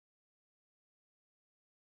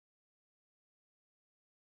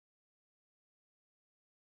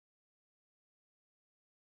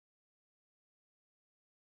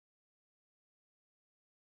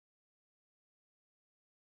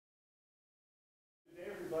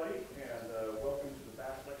everybody, and welcome to the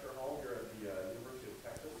Bass Lecture Hall here at the University of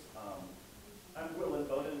Texas. I'm Will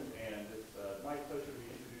Bowden, and it's my pleasure to be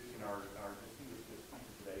introducing our distinguished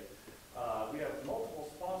speaker today. We have multiple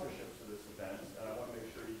sponsorships for this event, and I want to make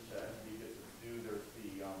sure each entity gets its due. There's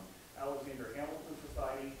the Alexander Hamilton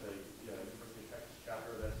Society, the University of Texas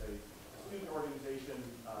chapter. That's a student organization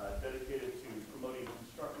dedicated to promoting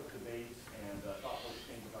constructive debates and thoughtful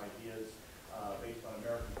exchange of ideas based on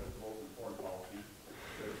American principles and foreign policy.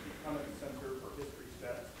 There's the Clements Center for History,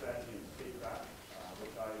 Strategy, and Statecraft,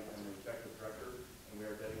 which I am the executive director, and we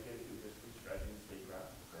are dedicated to history, strategy, and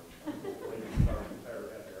statecraft. So, our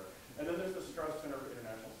entire head there. And then there's the Strauss Center for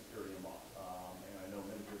International Security and Law, and I know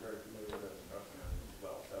many of you are very familiar with the Strauss Center as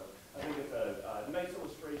well. So I think it's a nice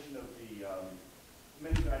illustration of the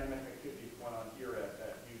many dynamic activities going on here at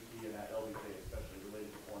UT and at LBJ, especially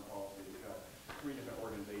related to foreign policy. We've got 3 different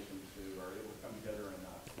organizations who are able to come together and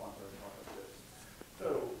sponsor a talk like this.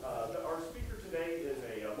 So our speaker today is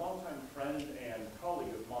a longtime friend and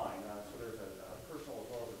colleague of mine, so there's a personal as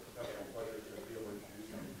well as a professional pleasure to be able to introduce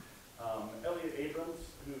him. Elliott Abrams,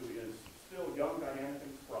 who is still young, dynamic,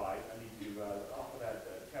 and spry, I need to offer that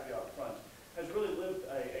caveat up front, has really lived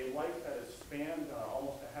a life that has spanned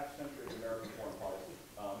almost a half century of American foreign policy.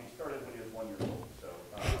 He started when he was 1 year old, so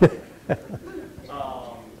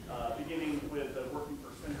beginning with working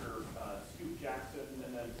for Senator Scoop Jackson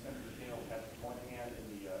and then Senator Daniel Patrick Moynihan in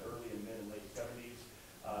the early and mid and late 70s,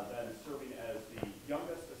 then serving as the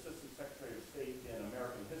youngest Assistant Secretary of State in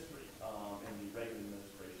American history in the Reagan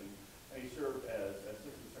administration. And he served as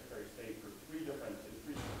Assistant Secretary of State for three different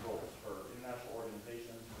roles for international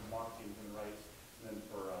organizations, for democracy and human rights, and then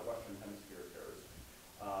for Western Hemisphere affairs.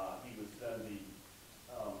 He was then the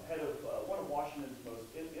head of one of Washington's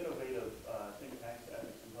most innovative think tanks, the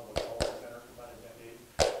Ethics and Public Policy Center, for about a decade,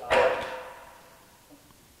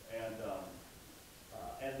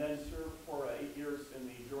 and then served for 8 years in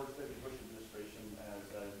the George W. Bush administration as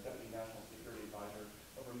Deputy National Security Advisor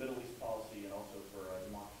over Middle East policy and also for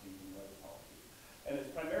democracy and human rights policy. And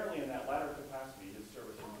it's primarily in that latter capacity, his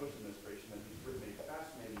service in the Bush administration, that he's written a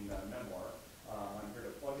fascinating memoir. I'm here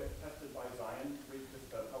to plug it, Tested by Zion, just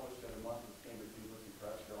published the other month with Cambridge University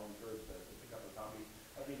Press. You're all encouraged to pick up a copy.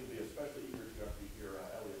 I think you'll be especially eager to actually hear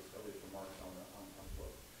Elliott's remarks on the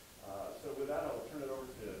book. So with that, I will turn it over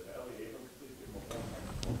to Elliott Abrams. Please give him a warm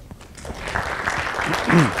welcome.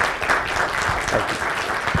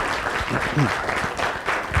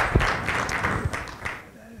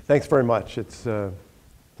 Thanks very much. It's a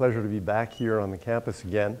pleasure to be back here on the campus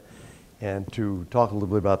again and to talk a little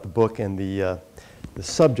bit about the book and the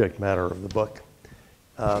subject matter of the book,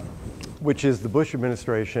 which is the Bush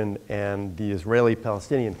administration and the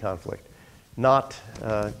Israeli-Palestinian conflict. Not,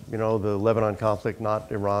 the Lebanon conflict,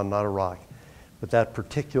 not Iran, not Iraq, but that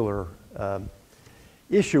particular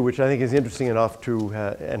issue, which I think is interesting enough to,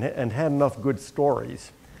 and had enough good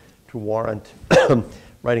stories to warrant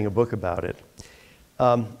writing a book about it.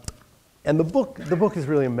 And the book is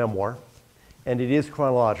really a memoir, and it is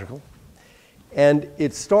chronological, and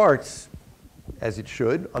it starts, as it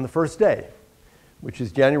should, on the first day, which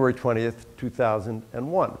is January 20th,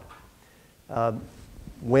 2001,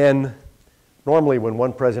 normally when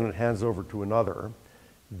one president hands over to another,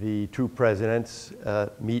 the two presidents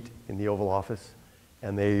meet in the Oval Office,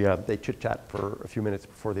 and they chit-chat for a few minutes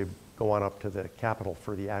before they go on up to the Capitol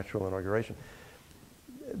for the actual inauguration.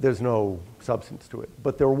 There's no substance to it.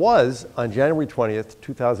 But there was, on January 20th,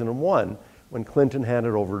 2001, when Clinton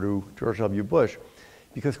handed over to George W. Bush,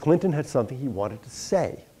 because Clinton had something he wanted to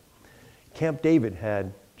say. Camp David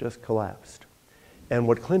had just collapsed. And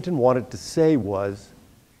what Clinton wanted to say was,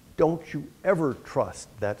 don't you ever trust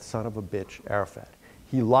that son of a bitch, Arafat.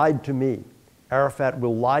 He lied to me. Arafat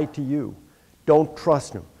will lie to you. Don't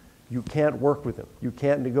trust him. You can't work with him. You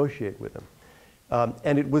can't negotiate with him.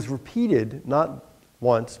 And it was repeated, not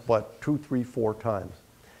once, but 2, 3, 4 times.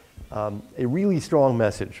 A really strong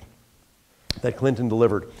message that Clinton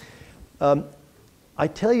delivered. I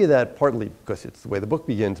tell you that partly because it's the way the book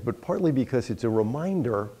begins, but partly because it's a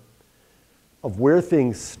reminder of where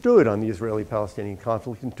things stood on the Israeli-Palestinian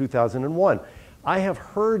conflict in 2001. I have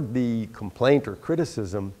heard the complaint or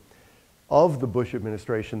criticism of the Bush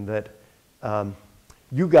administration that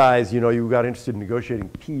you guys, you got interested in negotiating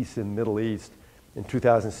peace in the Middle East in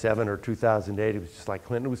 2007 or 2008. It was just like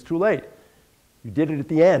Clinton, it was too late. You did it at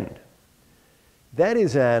the end. That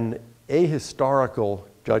is an ahistorical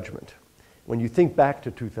judgment. When you think back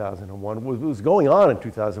to 2001, what was going on in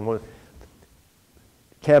 2001,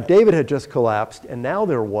 Camp David had just collapsed, and now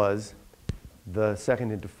there was the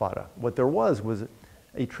Second Intifada. What there was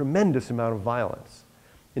a tremendous amount of violence.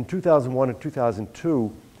 In 2001 and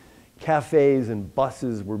 2002, cafes and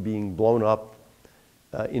buses were being blown up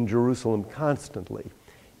in Jerusalem constantly.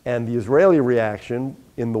 And the Israeli reaction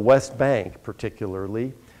in the West Bank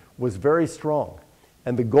particularly was very strong.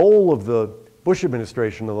 And the goal of the Bush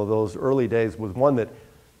administration of those early days was one that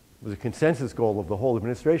was a consensus goal of the whole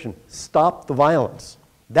administration: stop the violence.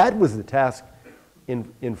 That was the task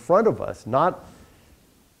in front of us, not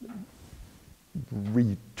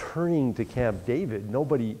returning to Camp David.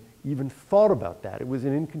 Nobody even thought about that. It was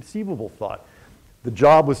an inconceivable thought. The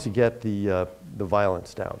job was to get the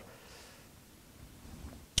violence down.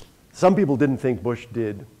 Some people didn't think Bush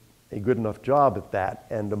did a good enough job at that,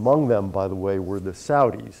 and among them, by the way, were the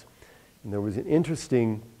Saudis. And there was an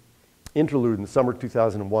interesting interlude in the summer of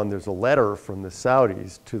 2001. There's a letter from the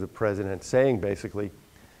Saudis to the president saying basically,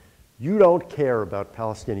 you don't care about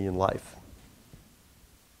Palestinian life.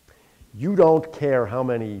 You don't care how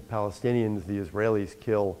many Palestinians the Israelis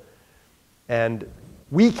kill, and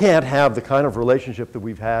we can't have the kind of relationship that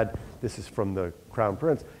we've had, this is from the Crown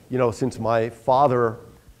Prince, since my father,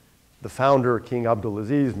 the founder, King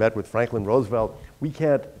Abdulaziz, met with Franklin Roosevelt. We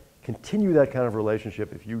can't continue that kind of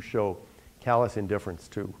relationship if you show callous indifference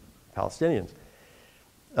to Palestinians.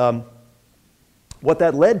 What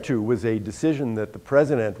that led to was a decision that the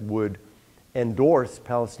president would endorse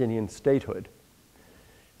Palestinian statehood.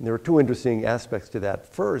 And there are two interesting aspects to that.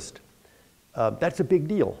 First, that's a big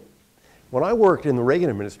deal. When I worked in the Reagan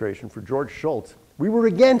administration for George Shultz, we were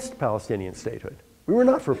against Palestinian statehood. We were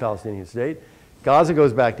not for a Palestinian state. Gaza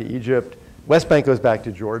goes back to Egypt. West Bank goes back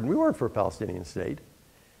to Jordan. We weren't for a Palestinian state.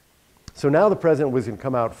 So now the president was going to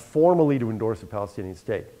come out formally to endorse a Palestinian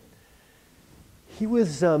state. He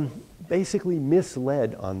was basically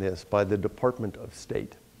misled on this by the Department of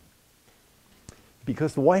State.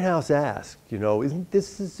 Because the White House asked, isn't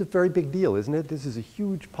this is a very big deal, isn't it? This is a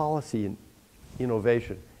huge policy and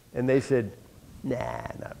innovation. And they said, nah,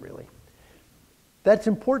 not really. That's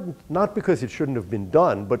important, not because it shouldn't have been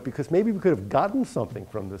done, but because maybe we could have gotten something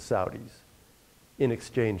from the Saudis in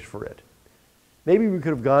exchange for it. Maybe we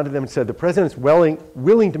could have gone to them and said, the president's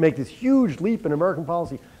willing to make this huge leap in American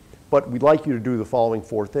policy, but we'd like you to do the following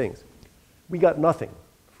 4 things. We got nothing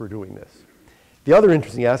for doing this. The other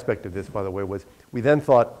interesting aspect of this, by the way, was we then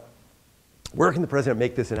thought, where can the president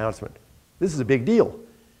make this announcement? This is a big deal.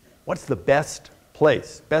 What's the best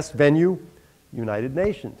place, best venue? United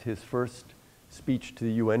Nations, his first speech to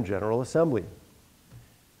the UN General Assembly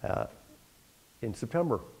in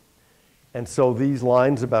September. And so these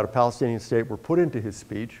lines about a Palestinian state were put into his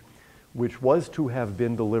speech, which was to have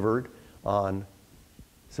been delivered on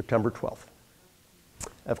September 12th.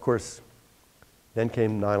 Of course, then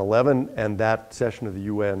came 9/11, and that session of the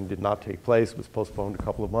UN did not take place. It was postponed a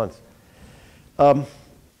couple of months.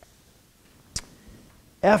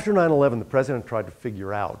 After 9/11, the president tried to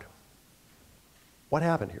figure out what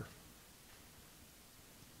happened here.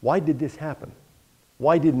 Why did this happen?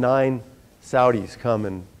 Why did 9 Saudis come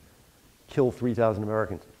and kill 3,000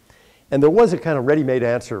 Americans? And there was a kind of ready-made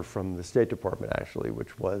answer from the State Department, actually,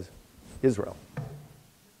 which was Israel.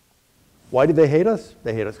 Why did they hate us?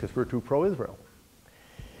 They hate us because we're too pro-Israel.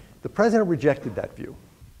 The president rejected that view.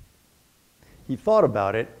 He thought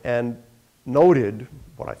about it and noted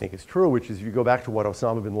what I think is true, which is if you go back to what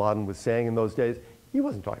Osama bin Laden was saying in those days, he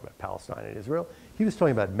wasn't talking about Palestine and Israel. He was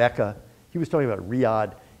talking about Mecca. He was talking about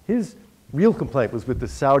Riyadh. His real complaint was with the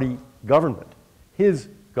Saudi government, his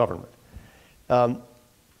government.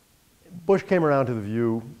 Bush came around to the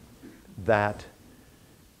view that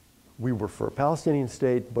we were for a Palestinian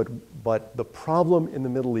state, but the problem in the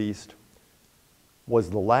Middle East was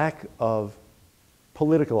the lack of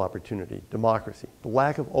political opportunity, democracy, the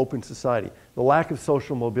lack of open society, the lack of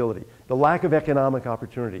social mobility, the lack of economic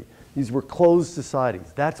opportunity. These were closed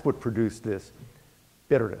societies. That's what produced this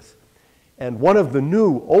bitterness. And one of the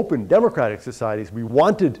new open democratic societies we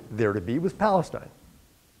wanted there to be was Palestine.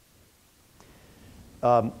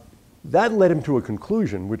 That led him to a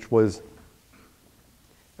conclusion, which was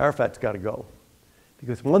Arafat's got to go.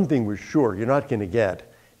 Because one thing was sure, you're not going to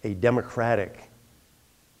get a democratic,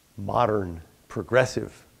 modern,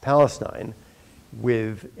 progressive Palestine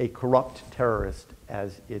with a corrupt terrorist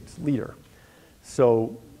as its leader.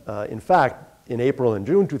 So, in fact, in April and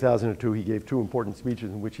June 2002, he gave 2 important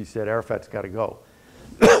speeches in which he said, Arafat's got to go.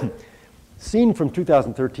 Seen from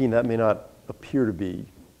 2013, that may not appear to be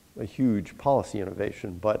a huge policy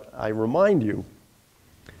innovation, but I remind you,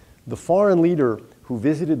 the foreign leader who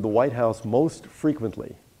visited the White House most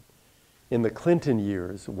frequently in the Clinton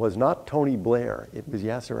years was not Tony Blair, it was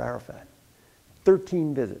Yasser Arafat.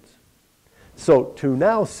 13 visits. So to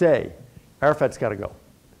now say, Arafat's got to go.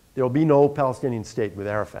 There will be no Palestinian state with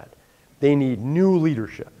Arafat. They need new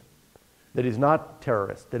leadership that is not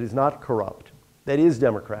terrorist, that is not corrupt, that is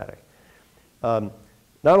democratic. Not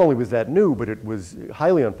only was that new, but it was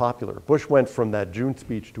highly unpopular. Bush went from that June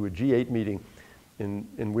speech to a G8 meeting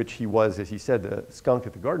in which he was, as he said, the skunk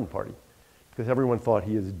at the garden party, because everyone thought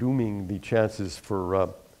he is dooming the chances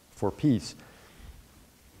for peace.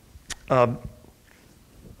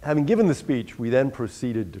 Having given the speech, we then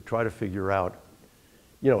proceeded to try to figure out,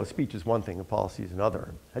 a speech is one thing, a policy is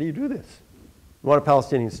another. How do you do this? You want a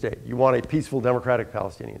Palestinian state. You want a peaceful, democratic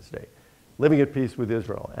Palestinian state, living at peace with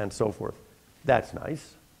Israel, and so forth. That's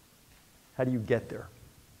nice. How do you get there?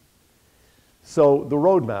 So the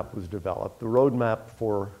roadmap was developed, the roadmap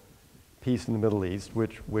for peace in the Middle East,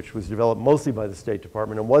 which was developed mostly by the State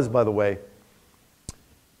Department and was, by the way,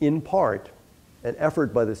 in part, an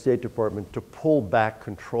effort by the State Department to pull back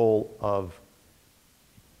control of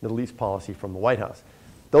Middle East policy from the White House.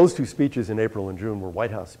 Those two speeches in April and June were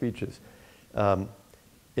White House speeches.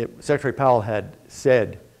 Secretary Powell had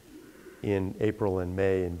said in April and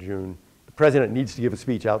May and June, the president needs to give a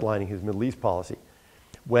speech outlining his Middle East policy.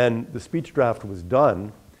 When the speech draft was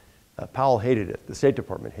done, Powell hated it. The State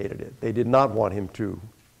Department hated it. They did not want him to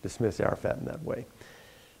dismiss Arafat in that way.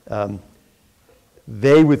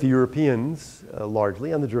 They, with the Europeans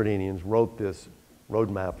largely, and the Jordanians, wrote this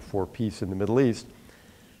roadmap for peace in the Middle East.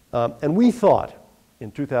 And we thought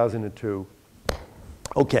in 2002,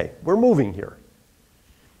 okay, we're moving here.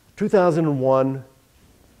 2001,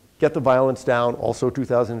 get the violence down, also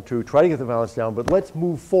 2002, try to get the violence down, but let's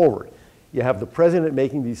move forward. You have the president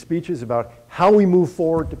making these speeches about how we move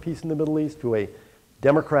forward to peace in the Middle East, to a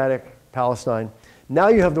democratic Palestine. Now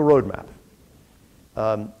you have the roadmap.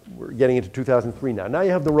 We're getting into 2003 now. Now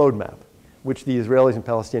you have the roadmap, which the Israelis and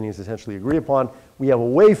Palestinians essentially agree upon. We have a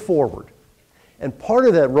way forward. And part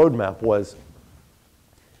of that roadmap was,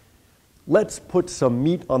 let's put some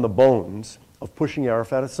meat on the bones of pushing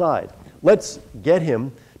Arafat aside. Let's get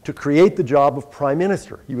him to create the job of prime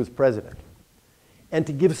minister. He was president. And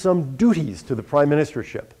to give some duties to the prime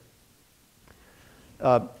ministership.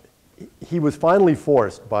 He was finally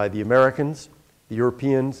forced by the Americans, the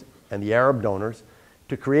Europeans, and the Arab donors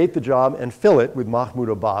to create the job and fill it with Mahmoud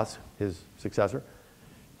Abbas, his successor,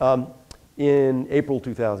 in April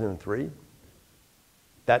 2003.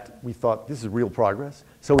 That we thought, this is real progress.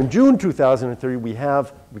 So in June 2003, we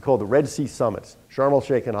call the Red Sea Summits, Sharm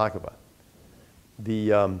el-Sheikh and Aqaba.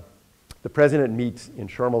 The president meets in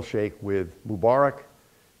Sharm el-Sheikh with Mubarak,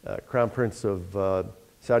 Crown Prince of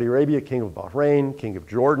Saudi Arabia, King of Bahrain, King of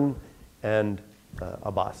Jordan, and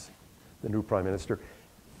Abbas, the new prime minister.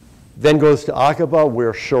 Then goes to Aqaba,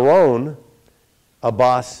 where Sharon,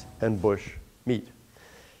 Abbas, and Bush meet.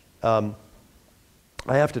 I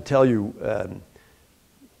have to tell you,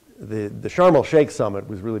 the Sharm el-Sheikh summit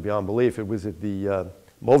was really beyond belief. It was at the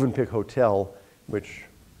Movenpick Hotel, which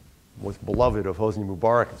was beloved of Hosni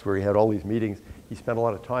Mubarak. It's where he had all these meetings. He spent a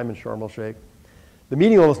lot of time in Sharm el-Sheikh. The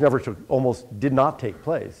meeting almost did not take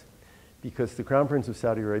place because the Crown Prince of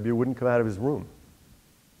Saudi Arabia wouldn't come out of his room.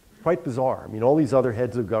 Quite bizarre. I mean, all these other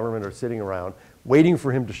heads of government are sitting around waiting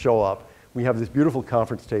for him to show up. We have this beautiful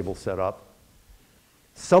conference table set up.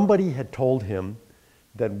 Somebody had told him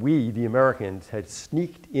that we, the Americans, had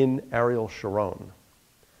sneaked in Ariel Sharon.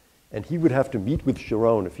 And he would have to meet with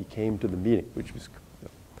Sharon if he came to the meeting, which was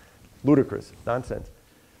ludicrous, nonsense.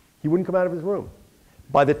 He wouldn't come out of his room.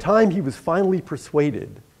 By the time he was finally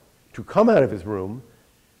persuaded to come out of his room,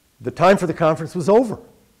 the time for the conference was over.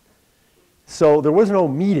 So there was no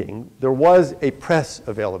meeting. There was a press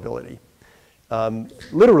availability.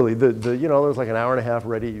 Literally, there was like an hour and a half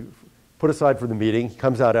ready, put aside for the meeting. He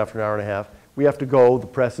comes out after an hour and a half. We have to go. The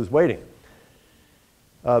press is waiting.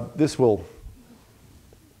 The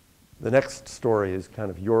next story is kind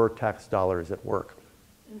of your tax dollars at work.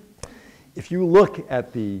 If you look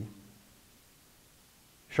at the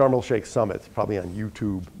Sharm el-Sheikh summit, it's probably on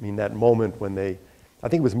YouTube, I mean, that moment when I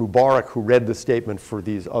think it was Mubarak who read the statement for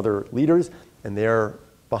these other leaders, and they're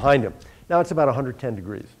behind him. Now it's about 110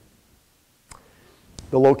 degrees.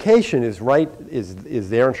 The location is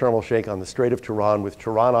there in Sharm el-Sheikh on the Strait of Tiran with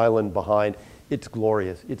Tiran Island behind. It's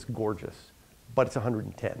glorious, it's gorgeous, but it's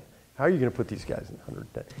 110. How are you going to put these guys in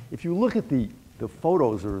 110? If you look at the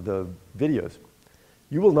photos or the videos,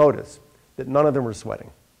 you will notice that none of them are sweating.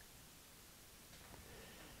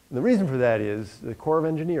 And the reason for that is the Corps of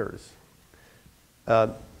Engineers.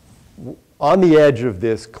 On the edge of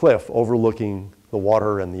this cliff overlooking the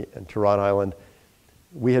water and Tiran Island,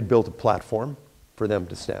 we had built a platform for them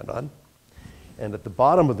to stand on. And at the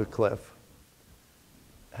bottom of the cliff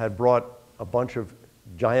had brought a bunch of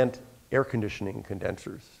giant air conditioning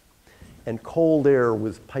condensers. And cold air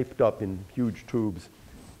was piped up in huge tubes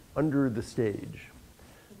under the stage.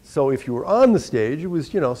 So if you were on the stage, it was,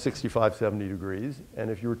 65, 70 degrees.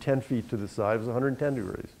 And if you were 10 feet to the side, it was 110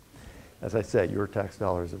 degrees. As I say, your tax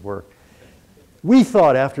dollars at work. We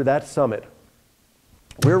thought after that summit,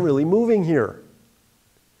 we're really moving here.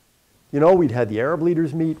 We'd had the Arab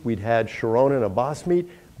leaders meet. We'd had Sharon and Abbas meet.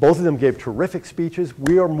 Both of them gave terrific speeches.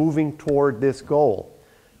 We are moving toward this goal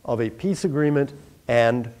of a peace agreement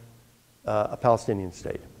and a Palestinian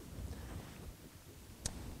state.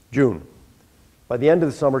 June. By the end of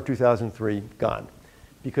the summer 2003, gone.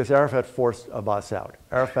 Because Arafat forced Abbas out.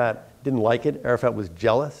 Arafat didn't like it. Arafat was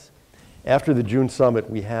jealous. After the June summit,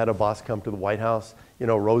 we had Abbas come to the White House,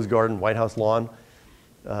 Rose Garden, White House lawn,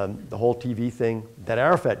 the whole TV thing that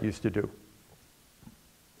Arafat used to do.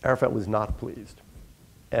 Arafat was not pleased.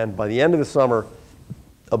 And by the end of the summer,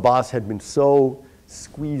 Abbas had been so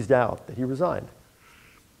squeezed out that he resigned.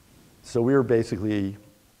 So we were basically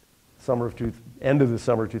end of the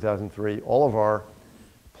summer 2003, all of our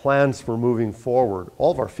plans for moving forward, all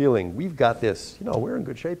of our feeling, we've got this, we're in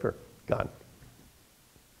good shape here, gone.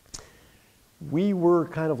 We were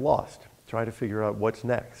kind of lost, trying to figure out what's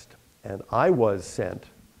next. And I was sent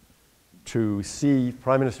to see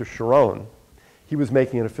Prime Minister Sharon. He was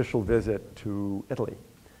making an official visit to Italy.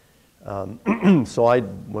 So I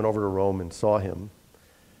went over to Rome and saw him.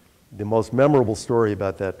 The most memorable story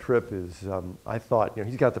about that trip is I thought,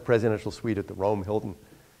 he's got the presidential suite at the Rome Hilton.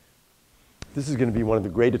 This is going to be one of the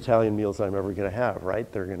great Italian meals I'm ever going to have, right?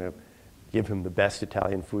 They're going to give him the best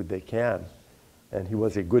Italian food they can. And he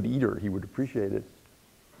was a good eater. He would appreciate it.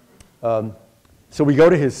 So we go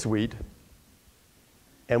to his suite,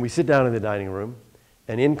 and we sit down in the dining room,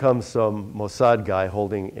 and in comes some Mossad guy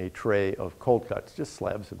holding a tray of cold cuts, just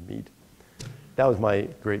slabs of meat. That was my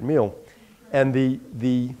great meal. And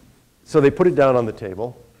so they put it down on the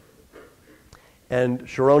table, and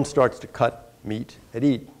Sharon starts to cut meat and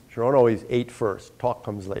eat. Sharon always ate first. Talk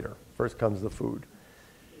comes later. First comes the food,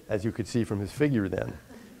 as you could see from his figure then.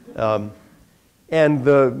 And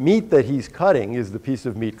the meat that he's cutting is the piece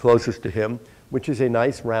of meat closest to him, which is a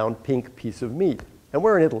nice round pink piece of meat. And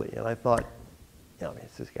we're in Italy, and I thought,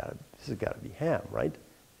 this has got to be ham, right?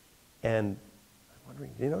 And I'm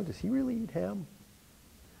wondering, does he really eat ham?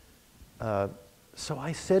 So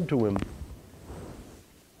I said to him,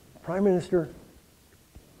 Prime Minister,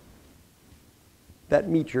 that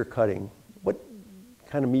meat you're cutting, what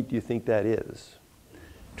kind of meat do you think that is?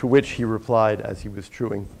 To which he replied, as he was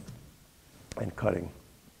chewing and cutting,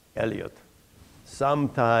 Elliott,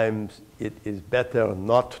 sometimes it is better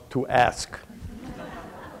not to ask.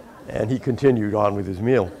 And he continued on with his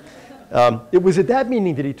meal. It was at that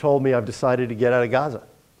meeting that he told me, I've decided to get out of Gaza.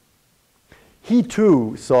 He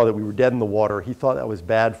too saw that we were dead in the water. He thought that was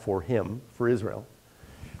bad for him, for Israel.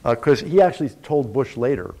 Because he actually told Bush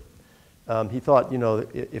later, he thought,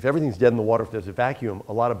 if everything's dead in the water, if there's a vacuum,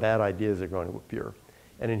 a lot of bad ideas are going to appear.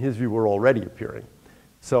 And in his view, we're already appearing.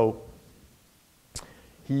 So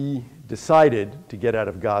he decided to get out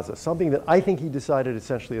of Gaza, something that I think he decided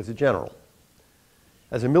essentially as a general.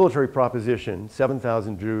 As a military proposition,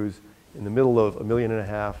 7,000 Jews in the middle of 1.5 million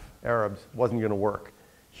Arabs wasn't going to work.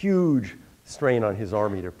 Huge strain on his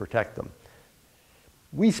army to protect them.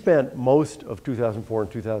 We spent most of 2004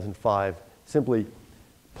 and 2005 simply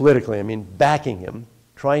politically, backing him,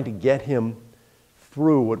 trying to get him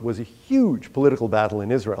through what was a huge political battle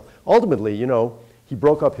in Israel. Ultimately, he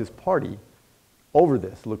broke up his party over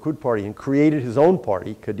this, the Likud party, and created his own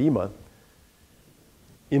party, Kadima,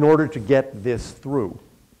 in order to get this through.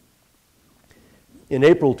 In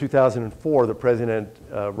April 2004, the president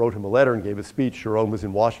wrote him a letter and gave a speech. Sharon was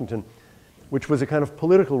in Washington, which was a kind of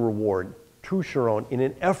political reward to Sharon in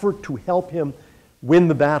an effort to help him win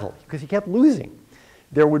the battle, because he kept losing.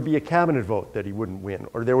 There would be a cabinet vote that he wouldn't win,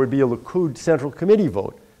 or there would be a Likud Central Committee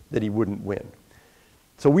vote that he wouldn't win.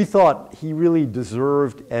 So we thought he really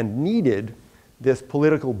deserved and needed this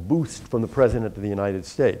political boost from the President of the United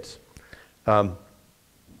States.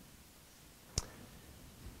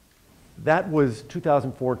 That was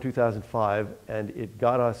 2004, 2005, and it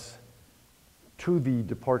got us to the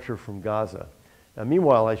departure from Gaza. Now,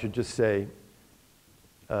 meanwhile, I should just say,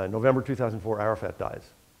 November 2004, Arafat dies.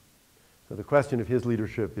 So the question of his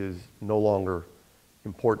leadership is no longer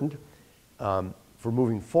important. For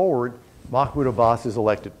moving forward, Mahmoud Abbas is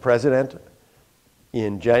elected president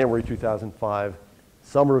in January 2005.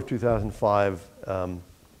 Summer of 2005,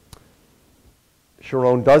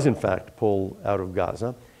 Sharon does in fact pull out of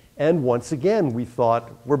Gaza. And once again, we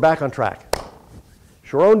thought, we're back on track.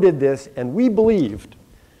 Sharon did this, and we believed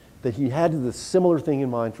that he had the similar thing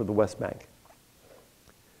in mind for the West Bank.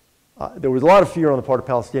 There was a lot of fear on the part of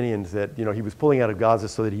Palestinians that he was pulling out of Gaza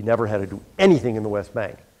so that he never had to do anything in the West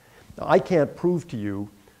Bank. Now, I can't prove to you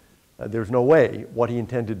There's no way what he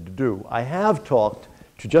intended to do. I have talked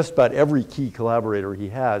to just about every key collaborator he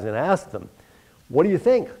has and asked them, what do you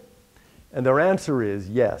think? And their answer is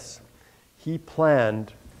yes. He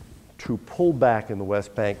planned to pull back in the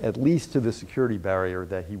West Bank, at least to the security barrier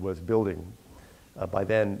that he was building, by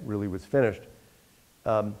then really was finished,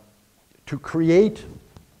 to create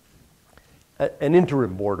an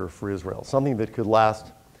interim border for Israel, something that could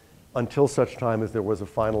last until such time as there was a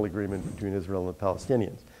final agreement between Israel and the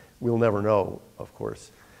Palestinians. We'll never know, of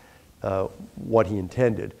course, what he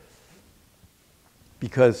intended.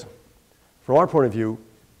 Because from our point of view,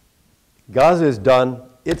 Gaza is done,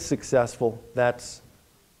 it's successful, that's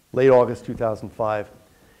late August 2005.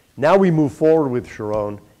 Now we move forward with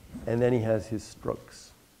Sharon, and then he has his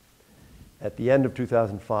strokes. At the end of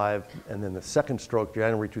 2005, and then the second stroke,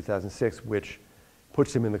 January 2006, which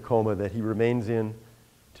puts him in the coma that he remains in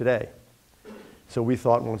today. So we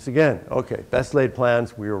thought once again, okay, best laid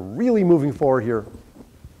plans, we are really moving forward here.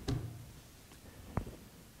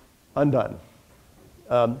 Undone.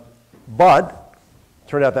 But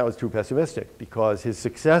turned out that was too pessimistic because his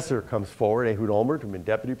successor comes forward, Ehud Olmert, who'd been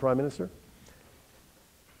deputy prime minister.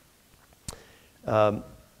 And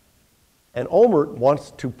Olmert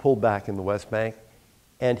wants to pull back in the West Bank,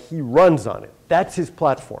 and he runs on it. That's his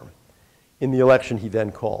platform in the election he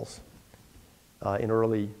then calls in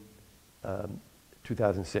early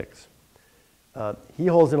 2006. He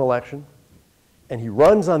holds an election, and he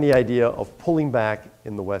runs on the idea of pulling back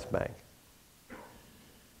in the West Bank.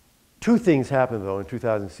 Two things happened, though, in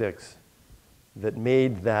 2006 that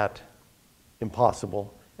made that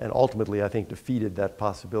impossible and ultimately, I think, defeated that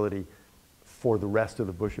possibility for the rest of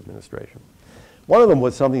the Bush administration. One of them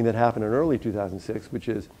was something that happened in early 2006, which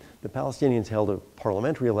is the Palestinians held a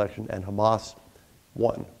parliamentary election and Hamas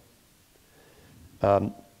won.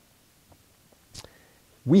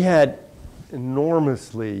 We had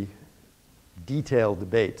enormously detailed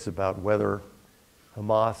debates about whether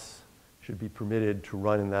Hamas should be permitted to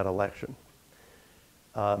run in that election.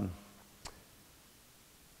 I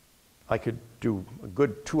could do a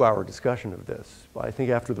good 2-hour discussion of this, but I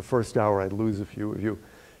think after the first hour I'd lose a few of you.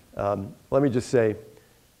 Let me just say,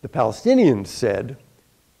 the Palestinians said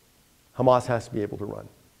Hamas has to be able to run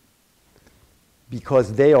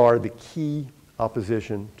because they are the key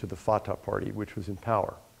opposition to the Fatah party, which was in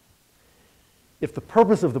power. If the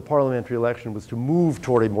purpose of the parliamentary election was to move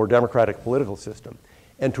toward a more democratic political system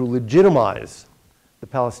and to legitimize the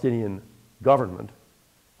Palestinian government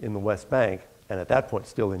in the West Bank, and at that point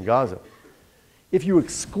still in Gaza, if you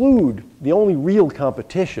exclude the only real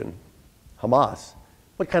competition, Hamas,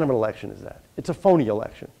 what kind of an election is that? It's a phony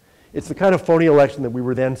election. It's the kind of phony election that we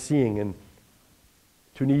were then seeing in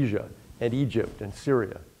Tunisia and Egypt and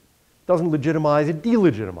Syria. It doesn't legitimize, it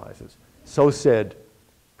delegitimizes. So said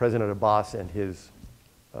President Abbas and his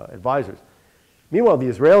advisors. Meanwhile, the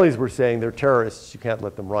Israelis were saying they're terrorists, you can't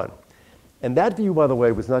let them run. And that view, by the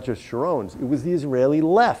way, was not just Sharon's, it was the Israeli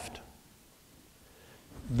left.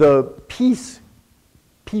 The peace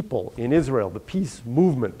people in Israel, the peace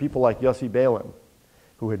movement, people like Yossi Beilin,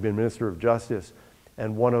 who had been Minister of Justice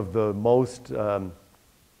and one of the most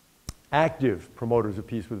active promoters of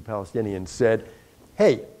peace with the Palestinians, said,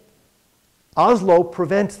 hey, Oslo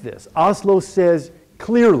prevents this. Oslo says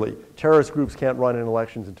clearly terrorist groups can't run in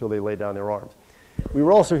elections until they lay down their arms. We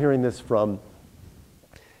were also hearing this from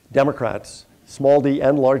Democrats, small d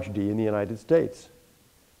and large d, in the United States.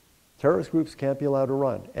 Terrorist groups can't be allowed to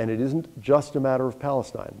run, and it isn't just a matter of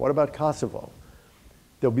Palestine. What about Kosovo?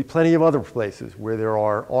 There'll be plenty of other places where there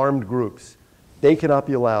are armed groups. They cannot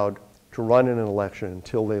be allowed to run in an election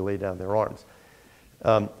until they lay down their arms.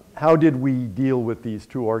 How did we deal with these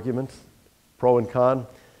two arguments, pro and con?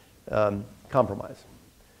 Compromise.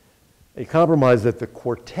 A compromise that the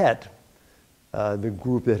quartet, the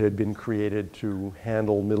group that had been created to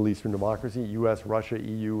handle Middle Eastern democracy, US, Russia,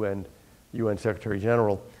 EU, and UN Secretary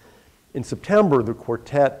General. In September, the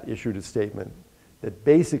quartet issued a statement that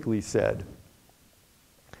basically said,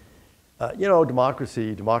 you know,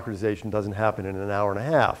 democratization doesn't happen in an hour and a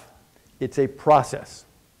half. It's a process.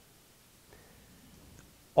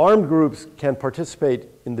 Armed groups can participate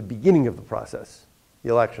in the beginning of the process, the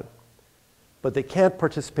election, but they can't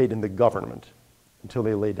participate in the government until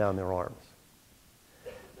they lay down their arms.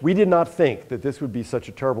 We did not think that this would be such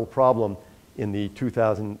a terrible problem in the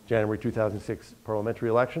January 2006 parliamentary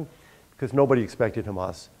election because nobody expected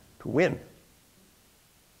Hamas to win.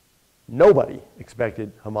 Nobody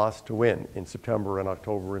expected Hamas to win in September and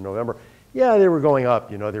October and November. Yeah, they were going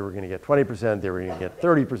up. You know, they were going to get 20%, they were going to get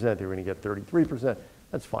 30%, they were going to get 33%.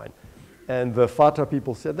 That's fine. And the Fatah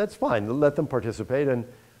people said, that's fine, let them participate. And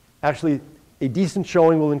actually, a decent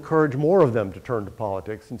showing will encourage more of them to turn to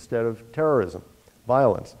politics instead of terrorism,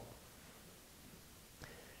 violence.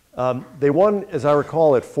 They won, as I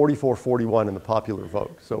recall, at 44-41 in the popular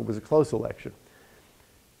vote, so it was a close election.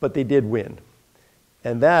 But they did win.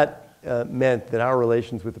 And that meant that our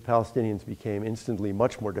relations with the Palestinians became instantly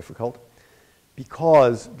much more difficult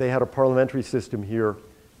because they had a parliamentary system here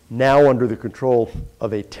now under the control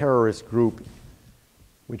of a terrorist group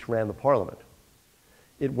which ran the parliament.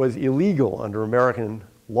 It was illegal under American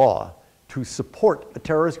law to support a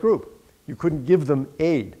terrorist group. You couldn't give them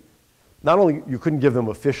aid. Not only you couldn't give them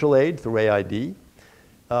official aid through AID,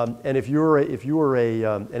 and if you were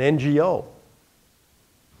an NGO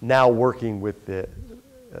now working with the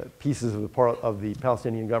pieces of the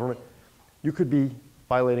Palestinian government, you could be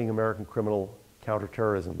violating American criminal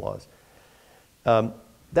counterterrorism laws.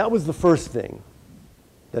 That was the first thing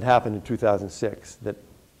that happened in 2006 that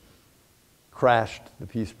crashed the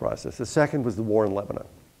peace process. The second was the war in Lebanon.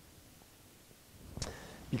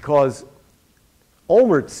 Because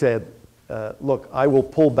Olmert said, look, I will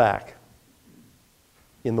pull back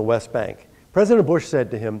in the West Bank. President Bush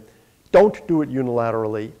said to him, don't do it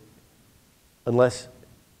unilaterally unless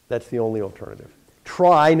that's the only alternative.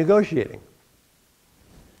 Try negotiating.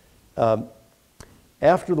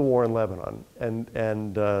 After the war in Lebanon,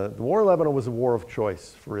 and the war in Lebanon was a war of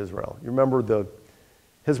choice for Israel. You remember the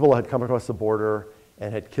Hezbollah had come across the border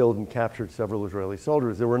and had killed and captured several Israeli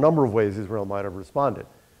soldiers. There were a number of ways Israel might have responded.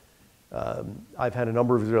 I've had a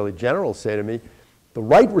number of Israeli generals say to me, the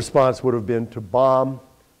right response would have been to bomb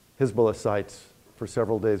Hezbollah sites for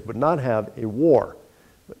several days, but not have a war.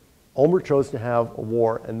 Olmert chose to have a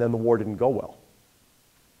war, and then the war didn't go well.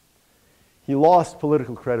 He lost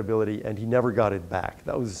political credibility, and he never got it back.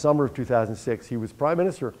 That was the summer of 2006. He was prime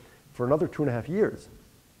minister for another 2.5 years,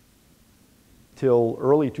 till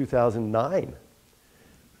early 2009.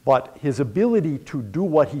 But his ability to do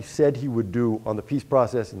what he said he would do on the peace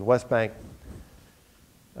process in the West Bank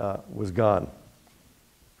was gone.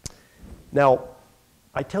 Now,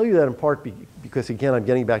 I tell you that in part because, again, I'm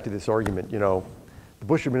getting back to this argument, you know, the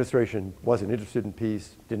Bush administration wasn't interested in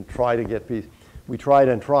peace, didn't try to get peace. We tried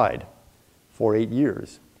and tried for 8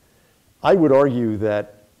 years. I would argue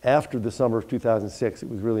that after the summer of 2006, it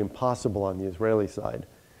was really impossible on the Israeli side.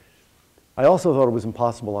 I also thought it was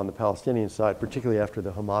impossible on the Palestinian side, particularly after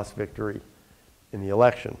the Hamas victory in the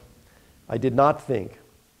election. I did not think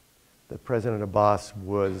that President Abbas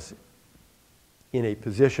was in a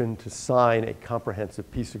position to sign a comprehensive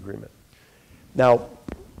peace agreement. Now,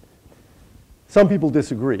 some people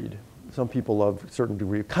disagreed. Some people of a certain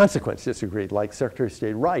degree of consequence disagreed, like Secretary of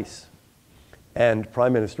State Rice and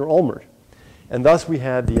Prime Minister Olmert. And thus we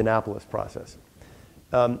had the Annapolis process.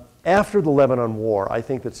 After the Lebanon war, I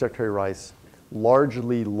think that Secretary Rice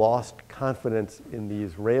largely lost confidence in the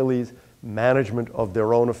Israelis' management of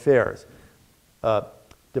their own affairs,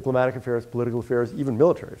 diplomatic affairs, political affairs, even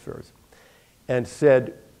military affairs, and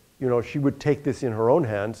said, you know, she would take this in her own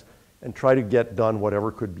hands and try to get done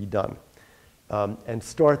whatever could be done, and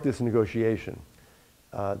start this negotiation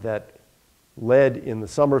that led in the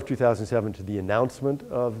summer of 2007 to the announcement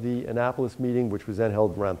of the Annapolis meeting, which was then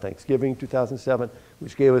held around Thanksgiving 2007,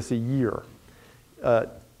 which gave us a year.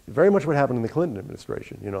 Very much what happened in the Clinton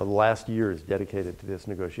administration. You know, the last year is dedicated to this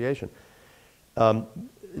negotiation.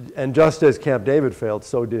 And just as Camp David failed,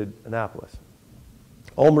 so did Annapolis.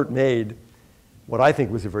 Olmert made what I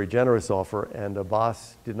think was a very generous offer, and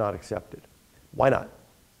Abbas did not accept it. Why not?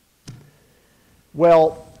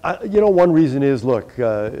 Well, you know, one reason is, look,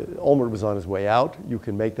 Olmert was on his way out. You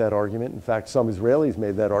can make that argument. In fact, some Israelis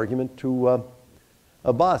made that argument to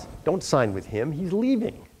Abbas. Don't sign with him. He's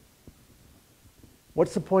leaving.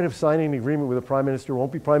 What's the point of signing an agreement with a prime minister who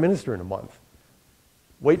won't be prime minister in a month?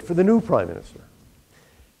 Wait for the new prime minister.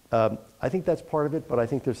 I think that's part of it, but I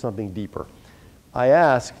think there's something deeper. I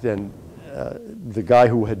asked, and the guy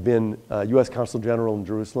who had been U.S. Consul General in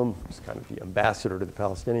Jerusalem, was kind of the ambassador to the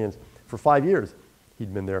Palestinians, for 5 years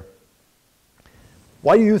he'd been there.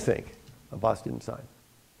 Why do you think Abbas didn't sign?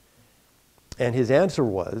 And his answer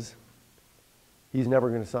was, he's never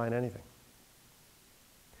going to sign anything.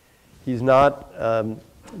 He's not,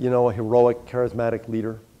 you know, a heroic, charismatic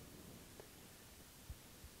leader.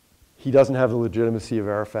 He doesn't have the legitimacy of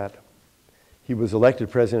Arafat. He was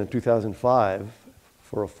elected president in 2005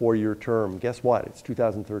 for a 4-year term. Guess what? It's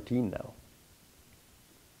 2013 now.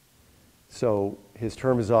 So his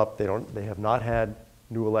term is up. They have not had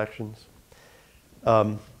new elections.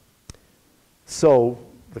 So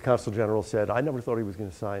the Consul General said, I never thought he was going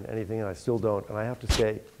to sign anything, and I still don't. And I have to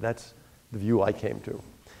say, that's the view I came to.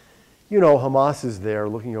 You know, Hamas is there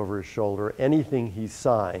looking over his shoulder. Anything he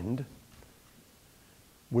signed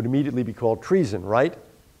would immediately be called treason, right?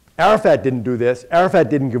 Arafat didn't do this. Arafat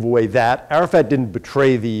didn't give away that. Arafat didn't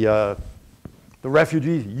betray the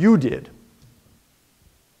refugees. You did.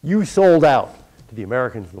 You sold out to the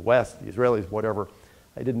Americans, the West, the Israelis, whatever.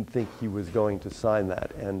 I didn't think he was going to sign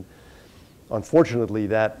that. And unfortunately,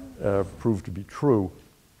 that proved to be true.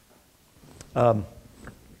 I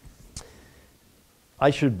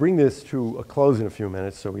should bring this to a close in a few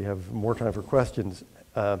minutes so we have more time for questions.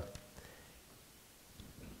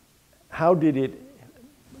 How did it,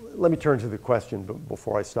 let me turn to the question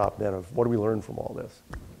before I stop then of what do we learn from all this?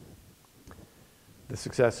 The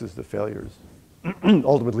successes, the failures,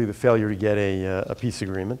 ultimately the failure to get a peace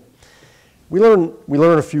agreement. We learn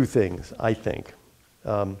a few things, I think.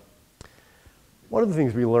 One of the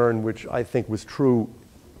things we learned, which I think was true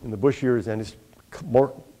in the Bush years and is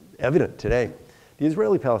more evident today, the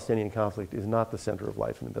Israeli-Palestinian conflict is not the center of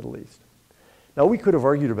life in the Middle East. Now, we could have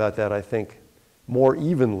argued about that, I think, more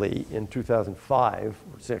evenly in 2005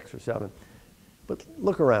 or 6 or 7. But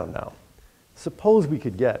look around now. Suppose we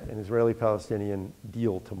could get an Israeli-Palestinian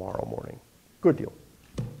deal tomorrow morning. Good deal.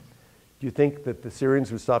 Do you think that the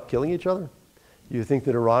Syrians would stop killing each other? Do you think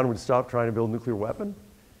that Iran would stop trying to build a nuclear weapon?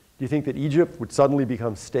 Do you think that Egypt would suddenly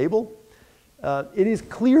become stable? It is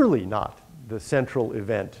clearly not the central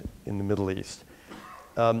event in the Middle East.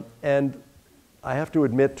 And I have to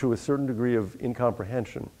admit to a certain degree of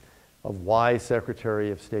incomprehension of why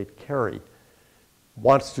Secretary of State Kerry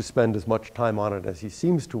wants to spend as much time on it as he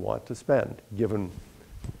seems to want to spend, given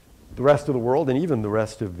the rest of the world and even the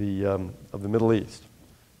rest of the Middle East.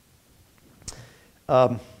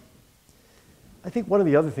 I think one of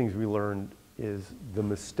the other things we learned is the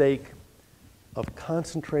mistake of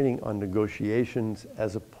concentrating on negotiations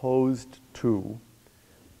as opposed to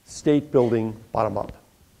state building bottom up.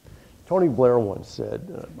 Tony Blair once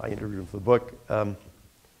said, I interviewed him for the book,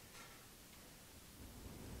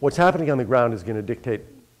 what's happening on the ground is going to dictate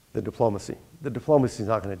the diplomacy. The diplomacy is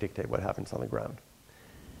not going to dictate what happens on the ground.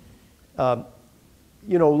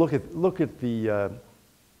 You know, look at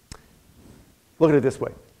it this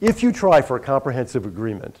way. If you try for a comprehensive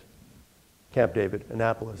agreement, Camp David,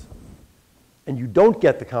 Annapolis, and you don't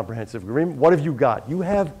get the comprehensive agreement, what have you got? You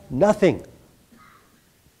have nothing.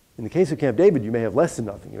 In the case of Camp David, you may have less than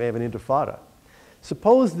nothing. You may have an intifada.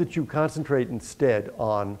 Suppose that you concentrate instead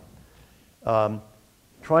on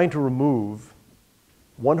trying to remove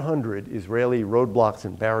 100 Israeli roadblocks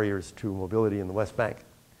and barriers to mobility in the West Bank.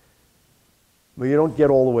 Well, you don't get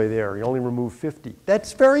all the way there. You only remove 50.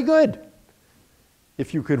 That's very good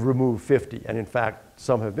if you could remove 50, and in fact,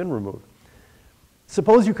 some have been removed.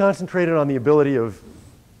 Suppose you concentrated on the ability of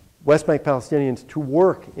West Bank Palestinians to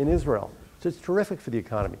work in Israel. So it's terrific for the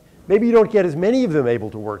economy. Maybe you don't get as many of them able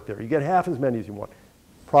to work there. You get half as many as you want.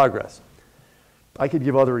 Progress. I could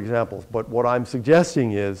give other examples, but what I'm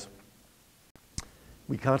suggesting is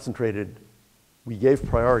we gave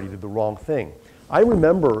priority to the wrong thing. I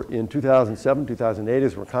remember in 2007, 2008,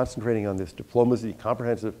 as we're concentrating on this diplomacy,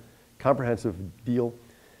 comprehensive deal,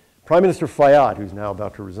 Prime Minister Fayyad, who's now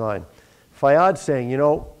about to resign, Fayyad saying, you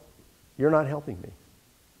know, you're not helping me.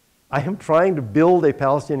 I am trying to build a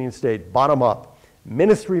Palestinian state bottom up,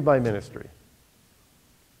 ministry by ministry.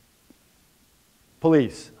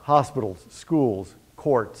 Police, hospitals, schools,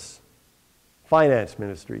 courts, finance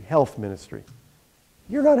ministry, health ministry.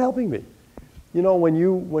 You're not helping me. You know, when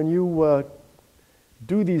you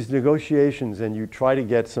do these negotiations and you try to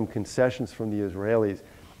get some concessions from the Israelis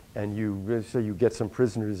and you get some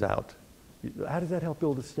prisoners out, how does that help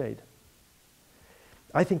build a state?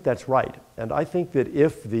 I think that's right. And I think that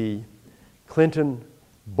if the Clinton,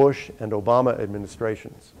 Bush, and Obama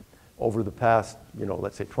administrations over the past, you know,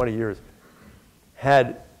 let's say 20 years,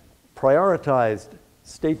 had prioritized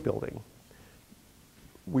state building,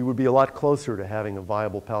 we would be a lot closer to having a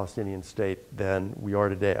viable Palestinian state than we are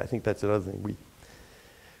today. I think that's another thing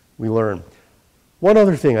we learn. One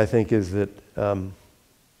other thing I think is that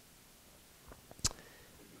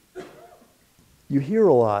you hear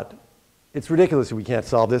a lot, it's ridiculous that we can't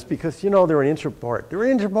solve this because, you know, they're an inch apart. They're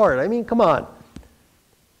an inch apart. I mean, come on.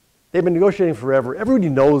 They've been negotiating forever. Everybody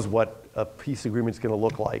knows what a peace agreement is going to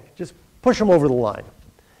look like. Just push them over the line.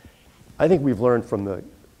 I think we've learned from the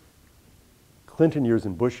Clinton years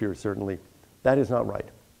and Bush years, certainly, that is not right.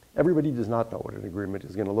 Everybody does not know what an agreement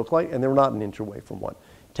is going to look like, and they're not an inch away from one.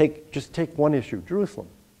 Just take one issue, Jerusalem.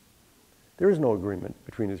 There is no agreement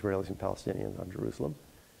between Israelis and Palestinians on Jerusalem.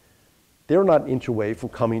 They're not an inch away from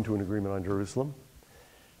coming to an agreement on Jerusalem.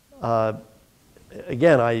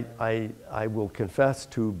 Again, I will confess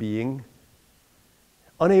to being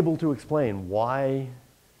unable to explain why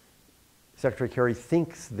Secretary Kerry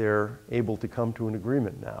thinks they're able to come to an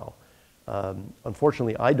agreement now.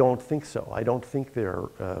 Unfortunately, I don't think so. I don't think they're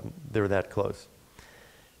that close.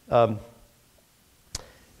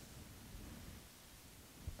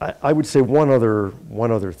 I would say one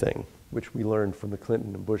other thing, which we learned from the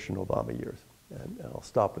Clinton and Bush and Obama years, and I'll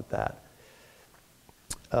stop with that.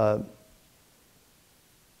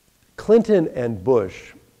 Clinton and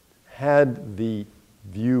Bush had the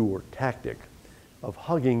view or tactic of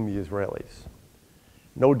hugging the Israelis.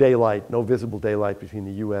 No daylight, no visible daylight between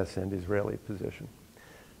the US and Israeli position.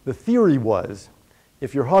 The theory was,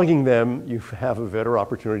 if you're hugging them, you have a better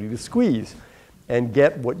opportunity to squeeze and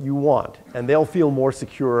get what you want, and they'll feel more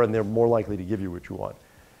secure and they're more likely to give you what you want.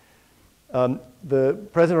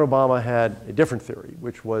 President Obama had a different theory,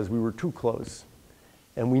 which was we were too close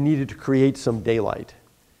and we needed to create some daylight,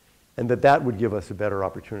 and that would give us a better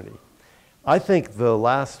opportunity. I think the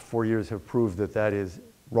last 4 years have proved that that is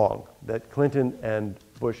wrong, that Clinton and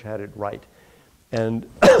Bush had it right. And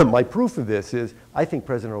my proof of this is I think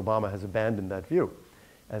President Obama has abandoned that view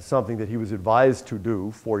as something that he was advised to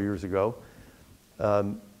do 4 years ago,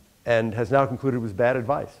 and has now concluded was bad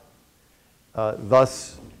advice.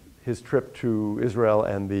 Thus, his trip to Israel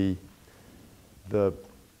and the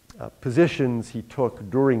positions he took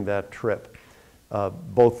during that trip,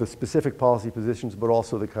 both the specific policy positions, but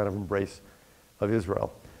also the kind of embrace of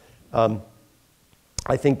Israel.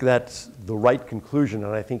 I think that's the right conclusion,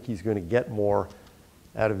 and I think he's going to get more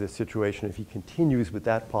out of this situation if he continues with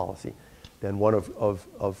that policy than one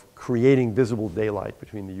of creating visible daylight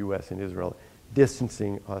between the US and Israel,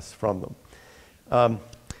 distancing us from them.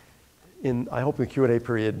 I hope in the Q&A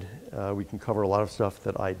period we can cover a lot of stuff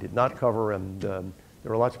that I did not cover, and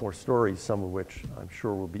there are lots more stories, some of which I'm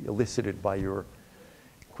sure will be elicited by your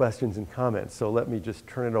questions and comments. So let me just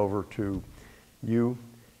turn it over to you.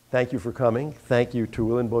 Thank you for coming. Thank you to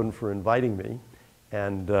Will and Bowden for inviting me.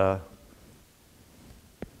 And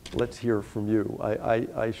let's hear from you.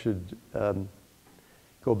 I should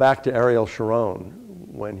go back to Ariel Sharon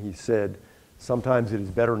when he said, sometimes it is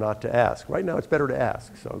better not to ask. Right now it's better to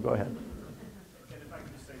ask, so go ahead. And if I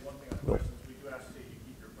can just say one thing on questions, we do ask that you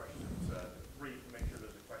keep your questions brief to make sure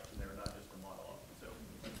there's a question there, not just a monologue. So,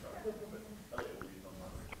 I'm sorry, but Elliott will be on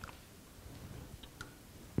mine.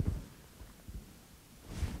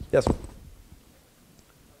 Yes. Hi,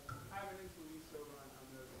 my name is Luis Silva. I'm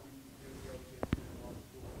the Israeli-Palestinian law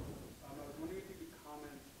school. I was wondering if you could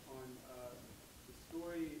comment on the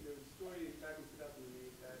story. There was a story back in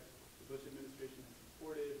 2008 that the Bush administration had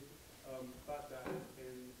supported Fatah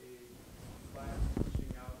in a plan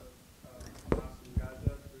pushing out of Hamas in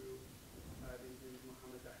Gaza through the influence of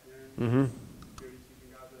Mohammed Dahlan, security chief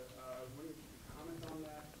in Gaza. I was wondering if you could comment on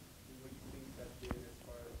that and what you think that did as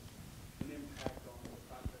far as an impact on the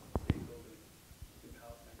process of state building in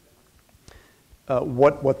Palestine.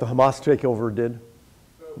 What the Hamas takeover did?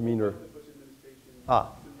 So mean, or what the Bush administration's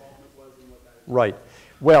involvement was and what that is. Right.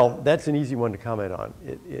 Well, that's an easy one to comment on.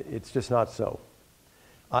 It's just not so.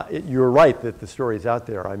 You're right that the story is out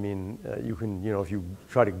there. I mean, you can, if you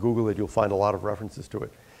try to Google it, you'll find a lot of references to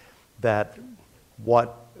it. That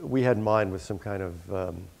what we had in mind was some kind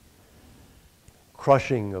of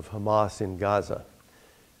crushing of Hamas in Gaza.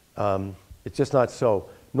 It's just not so.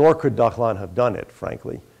 Nor could Dahlan have done it,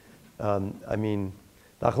 frankly. I mean,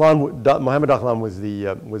 Mohammed Dahlan was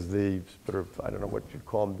the sort of, I don't know what you'd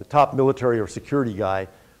call him, the top military or security guy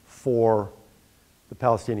for the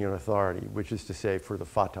Palestinian Authority, which is to say for the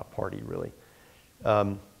Fatah party, really.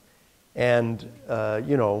 In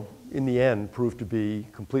the end, proved to be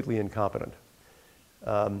completely incompetent.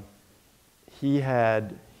 He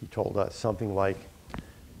told us, something like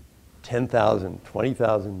 10,000,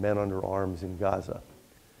 20,000 men under arms in Gaza.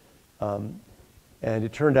 And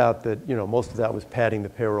it turned out that most of that was padding the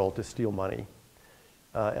payroll to steal money.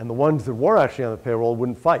 And the ones that were actually on the payroll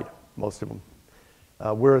wouldn't fight, most of them.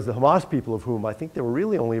 Whereas the Hamas people, of whom I think there were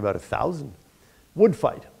really only about 1,000, would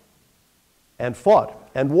fight and fought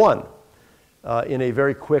and won in a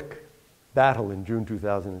very quick battle in June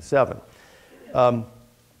 2007.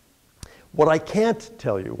 What I cannot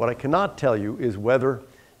tell you is whether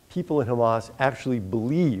people in Hamas actually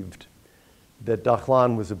believed that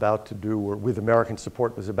Dahlan was about to do, or with American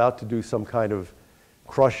support, was about to do some kind of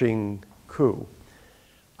crushing coup.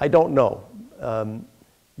 I don't know.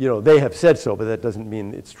 They have said so, but that doesn't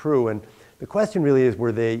mean it's true. And the question really is,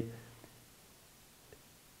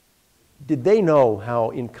 did they know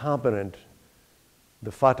how incompetent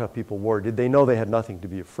the Fatah people were? Did they know they had nothing to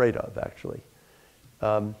be afraid of, actually?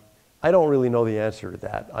 I don't really know the answer to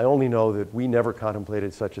that. I only know that we never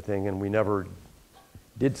contemplated such a thing, and we never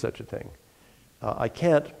did such a thing. I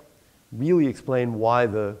can't really explain why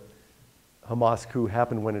the Hamas coup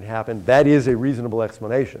happened when it happened. That is a reasonable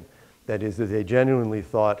explanation. That is, that they genuinely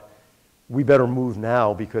thought, we better move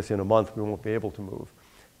now because in a month we won't be able to move.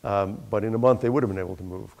 But in a month they would have been able to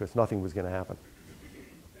move because nothing was going to happen.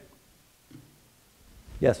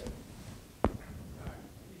 Yes?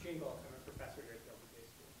 I'm a professor here at the Elliott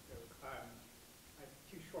School. So I have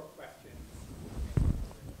two short questions. The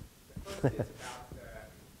first is about the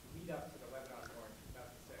lead up to the Lebanon War in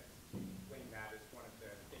 2006. You explained that as one of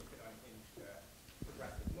the things that unhinged the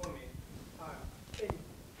progressive moment. And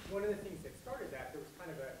one of the things that started that, there was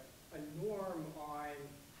kind of a norm on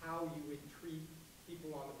how you would treat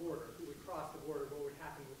people on the border, who would cross the border, what would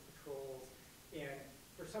happen with patrols. And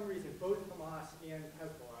for some reason, both Hamas and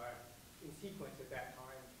Hezbollah, in sequence at that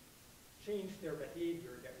time, changed their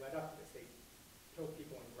behavior that led up to this. They killed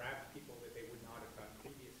people and grabbed people that they would not have done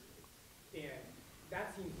previously. And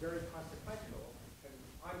that seems very consequential. And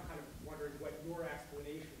I'm kind of wondering what your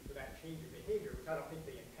explanation for that change in behavior, which I don't think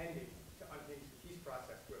they intended to unhinge the peace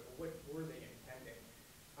process to it, but what were they intending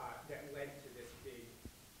that led to this big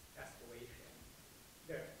escalation?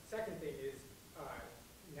 The second thing is,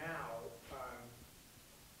 now,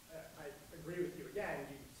 I agree with you again.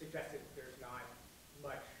 You suggested there's not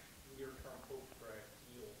much near-term hope for a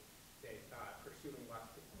deal, that pursuing lots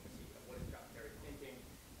of diplomacy would have gotten their thinking.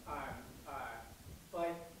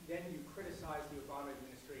 But then you criticize the Obama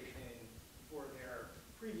administration for their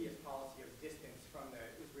previous policy of distance from the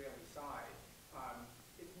Israeli side.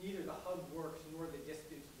 If neither the hug works nor the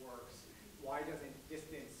distance works, why doesn't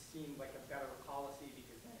distance seem like a better policy?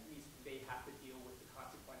 Because then at least they have to deal with the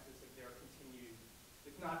consequences of their continued.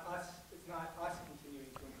 It's not us continuing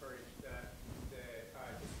to encourage the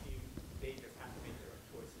dispute. They just have to make their own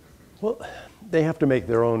choices. Well, they have to make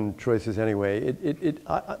their own choices anyway.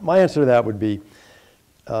 My answer to that would be,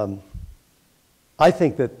 I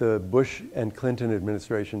think that the Bush and Clinton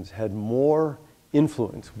administrations had more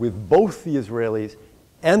influence with both the Israelis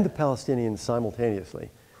and the Palestinians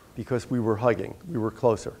simultaneously because we were hugging, we were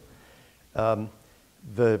closer. On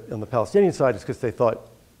the Palestinian side, it's because they thought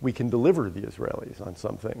we can deliver the Israelis on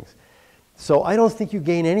some things. So I don't think you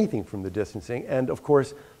gain anything from the distancing. And of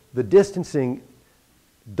course, the distancing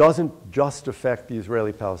doesn't just affect the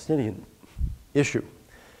Israeli-Palestinian issue.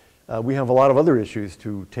 We have a lot of other issues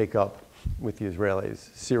to take up with the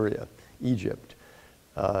Israelis: Syria, Egypt,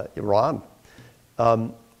 Iran.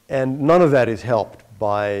 And none of that is helped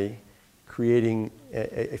by creating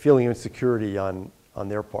a feeling of insecurity on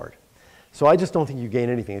their part. So I just don't think you gain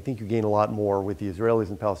anything. I think you gain a lot more with the Israelis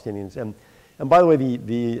and Palestinians. And by the way,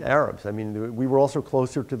 the Arabs. I mean, we were also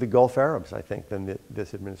closer to the Gulf Arabs, I think, than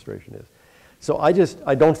this administration is. So I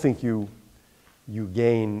don't think you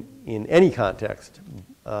gain in any context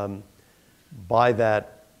by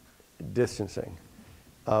that distancing.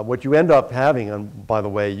 What you end up having, and by the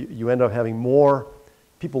way, you end up having more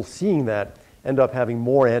people seeing that, end up having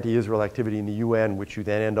more anti-Israel activity in the UN, which you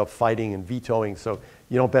then end up fighting and vetoing, so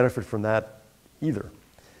you don't benefit from that either.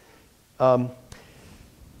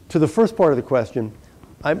 To the first part of the question,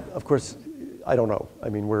 of course, I don't know. I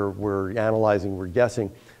mean, we're analyzing, we're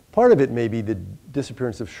guessing. Part of it may be the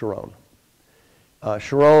disappearance of Sharon.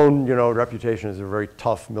 Sharon, reputation as a very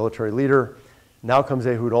tough military leader. Now comes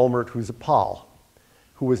Ehud Olmert, who's a Pal,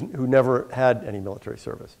 who never had any military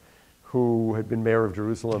service, who had been mayor of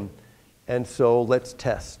Jerusalem. And so let's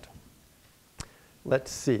test.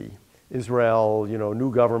 Let's see. Israel,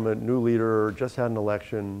 new government, new leader, just had an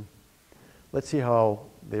election. Let's see how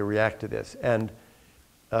they react to this. And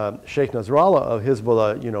Sheikh Nasrallah of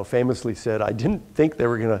Hezbollah, famously said, I didn't think they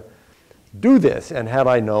were going to do this. And had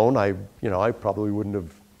I known, I probably wouldn't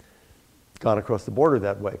have gone across the border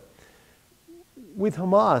that way. With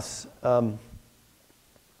Hamas,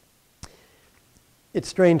 it's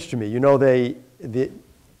strange to me.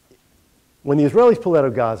 When the Israelis pulled out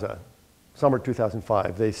of Gaza, summer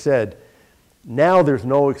 2005, they said, now there's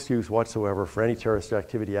no excuse whatsoever for any terrorist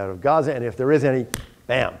activity out of Gaza, and if there is any,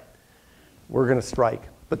 bam, we're going to strike.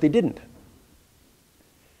 But they didn't.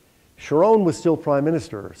 Sharon was still prime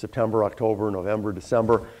minister, September, October, November,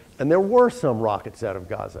 December, and there were some rockets out of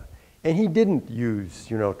Gaza. And he didn't use,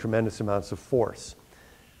 tremendous amounts of force.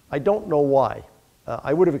 I don't know why.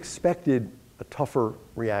 I would have expected a tougher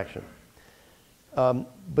reaction.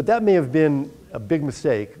 But that may have been a big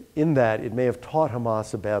mistake in that it may have taught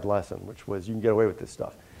Hamas a bad lesson, which was you can get away with this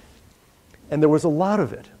stuff. And there was a lot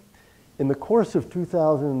of it. In the course of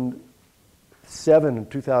 2007 and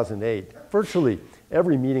 2008, virtually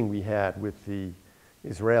every meeting we had with the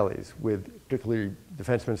Israelis, with particularly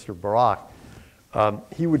Defense Minister Barak,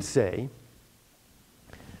 he would say,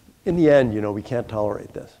 in the end, we can't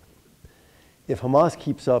tolerate this. If Hamas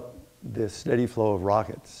keeps up this steady flow of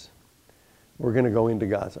rockets, we're going to go into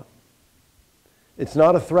Gaza. It's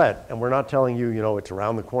not a threat, and we're not telling you, you know, it's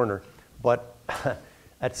around the corner, but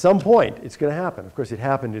at some point it's going to happen. Of course, it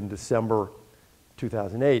happened in December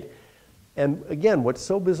 2008. And again, what's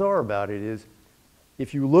so bizarre about it is,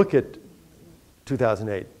 if you look at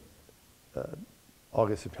 2008,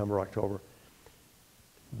 August, September, October,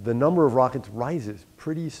 the number of rockets rises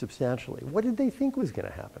pretty substantially. What did they think was going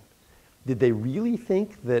to happen? Did they really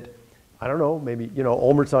think that, I don't know, maybe, you know,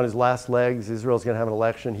 Olmert's on his last legs, Israel's going to have an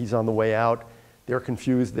election, he's on the way out, they're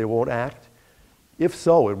confused, they won't act? If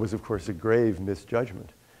so, it was, of course, a grave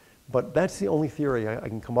misjudgment. But that's the only theory I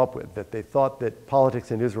can come up with, that they thought that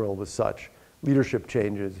politics in Israel was such, leadership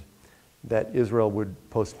changes, that Israel would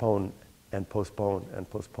postpone and postpone and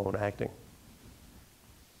postpone acting.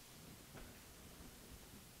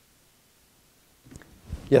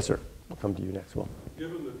 Yes, sir. I'll come to you next, Will.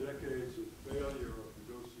 Given the decades of failure of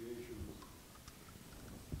negotiations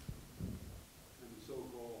and the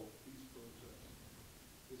so-called peace process,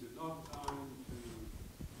 is it not time to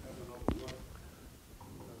have another look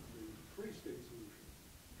at the three-state solution,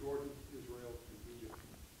 Jordan, Israel, and Egypt?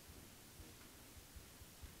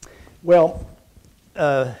 Well,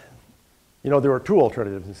 you know, there are two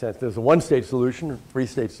alternatives in a sense. There's a one-state solution, a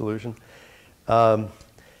three-state solution.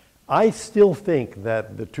 I still think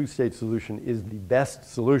that the two-state solution is the best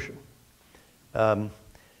solution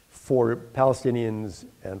for Palestinians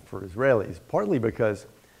and for Israelis, partly because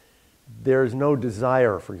there's no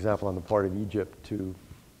desire, for example, on the part of Egypt to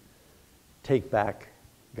take back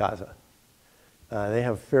Gaza. They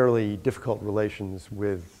have fairly difficult relations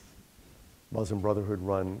with Muslim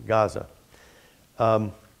Brotherhood-run Gaza.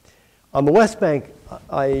 On the West Bank,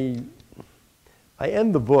 I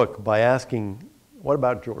end the book by asking, what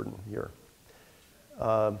about Jordan here?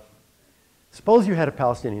 Suppose you had a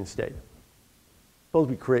Palestinian state. Suppose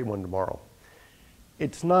we create one tomorrow.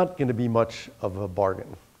 It's not going to be much of a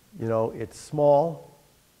bargain. You know, it's small,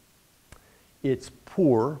 it's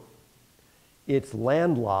poor, it's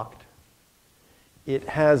landlocked, it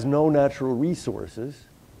has no natural resources.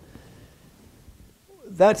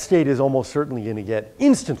 That state is almost certainly going to get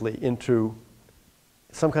instantly into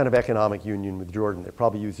some kind of economic union with Jordan. They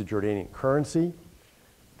probably use the Jordanian currency.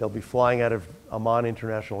 They'll be flying out of Amman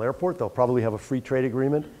International Airport. They'll probably have a free trade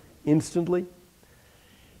agreement instantly.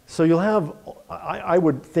 So you'll have, I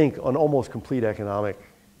would think, an almost complete economic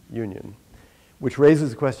union, which raises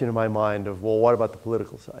the question in my mind of, well, what about the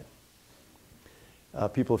political side?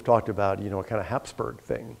 People have talked about, you know, a kind of Habsburg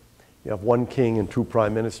thing. You have one king and two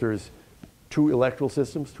prime ministers, two electoral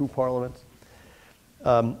systems, two parliaments.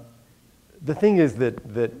 The thing is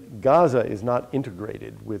that Gaza is not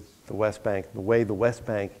integrated with the West Bank the way the West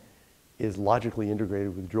Bank is logically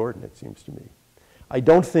integrated with Jordan, it seems to me. I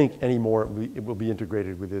don't think anymore it will be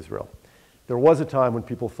integrated with Israel. There was a time when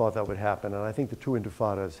people thought that would happen, and I think the two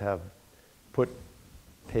intifadas have put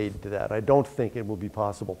paid to that. I don't think it will be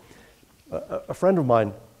possible. A friend of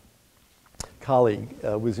mine, colleague,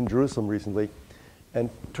 was in Jerusalem recently and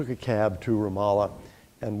took a cab to Ramallah.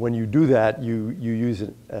 And when you do that, you use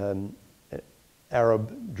an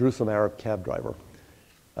Jerusalem Arab cab driver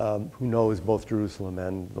who knows both Jerusalem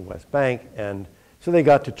and the West Bank. And so they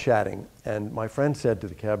got to chatting. And my friend said to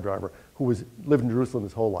the cab driver, who lived in Jerusalem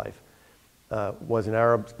his whole life, was an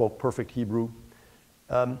Arab, spoke perfect Hebrew.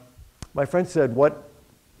 My friend said, what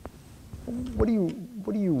do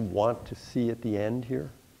you want to see at the end here?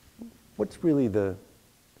 What's really the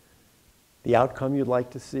outcome you'd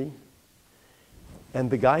like to see? And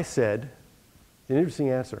the guy said, an interesting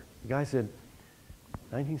answer. The guy said,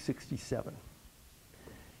 1967.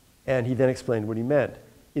 And he then explained what he meant.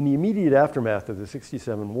 In the immediate aftermath of the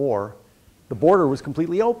 67 war, the border was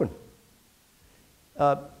completely open.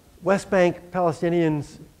 West Bank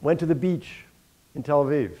Palestinians went to the beach in Tel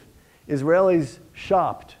Aviv. Israelis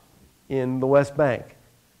shopped in the West Bank.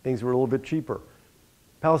 Things were a little bit cheaper.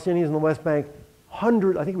 Palestinians in the West Bank, I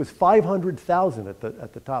think it was 500,000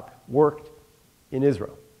 at the top, worked in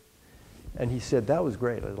Israel. And he said, that was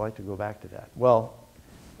great. I'd like to go back to that. Well,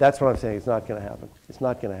 that's what I'm saying. It's not going to happen. It's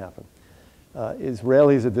not going to happen.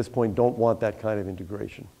 Israelis at this point don't want that kind of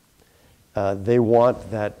integration. They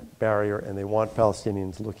want that barrier, and they want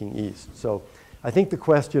Palestinians looking east. So I think the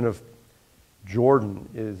question of Jordan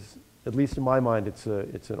is, at least in my mind, it's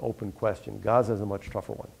an open question. Gaza is a much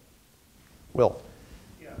tougher one. Will?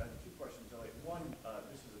 Yeah, two questions, Elliott. One,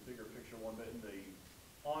 this is a bigger picture one, but in the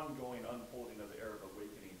ongoing unfolding of the Arab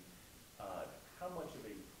awakening, how much of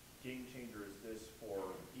a game changer is this for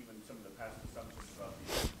even some of the past assumptions about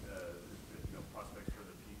the prospects for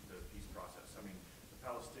the peace process? I mean, the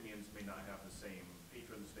Palestinians may not have the same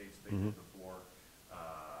patron states they did before.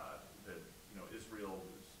 Israel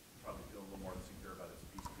is probably feeling a little more insecure about its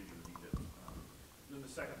peace treaty with Egypt.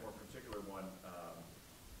 second more particular one.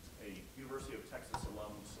 A University of Texas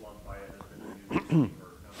alum, Salam Fayyad, has been used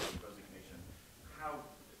for his resignation. How,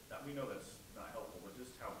 we know that's not helpful, but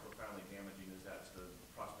just how profoundly damaging is that to the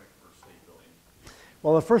prospect for state building?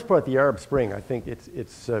 Well, the first part, the Arab Spring, I think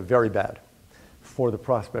it's very bad for the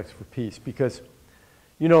prospects for peace because,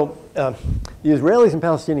 you know, the Israelis and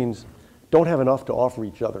Palestinians don't have enough to offer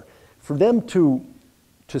each other. For them to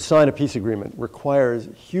sign a peace agreement requires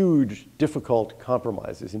huge, difficult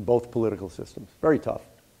compromises in both political systems. Very tough.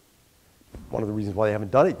 One of the reasons why they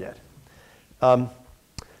haven't done it yet.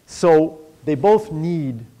 So they both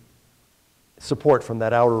need support from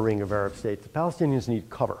that outer ring of Arab states. The Palestinians need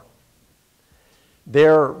cover.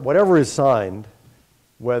 Whatever is signed,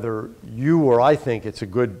 whether you or I think it's a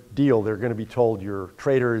good deal, they're going to be told you're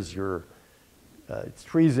traitors, it's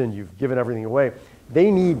treason, you've given everything away. They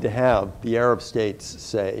need to have the Arab states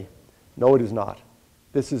say, no, it is not.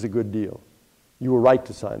 This is a good deal. You were right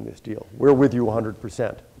to sign this deal. We're with you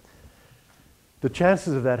 100%. The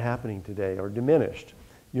chances of that happening today are diminished.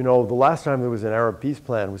 You know, the last time there was an Arab peace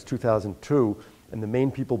plan was 2002, and the main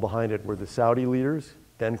people behind it were the Saudi leaders,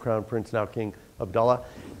 then Crown Prince, now King Abdullah,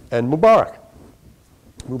 and Mubarak.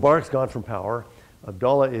 Mubarak's gone from power.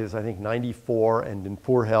 Abdullah is, I think, 94 and in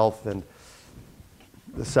poor health, and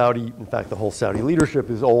in fact, the whole Saudi leadership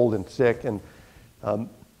is old and sick, and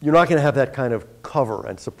you're not going to have that kind of cover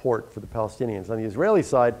and support for the Palestinians. On the Israeli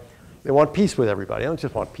side, they want peace with everybody. They don't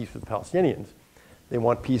just want peace with the Palestinians. They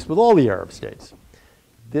want peace with all the Arab states.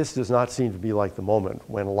 This does not seem to be like the moment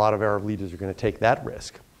when a lot of Arab leaders are going to take that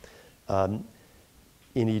risk. In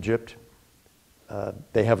Egypt,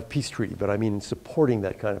 they have a peace treaty, but I mean supporting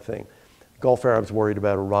that kind of thing. Gulf Arabs worried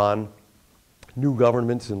about Iran, new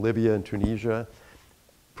governments in Libya and Tunisia,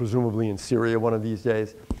 presumably in Syria one of these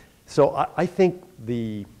days. So I think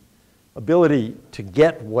the ability to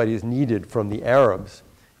get what is needed from the Arabs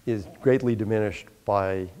is greatly diminished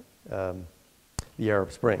by the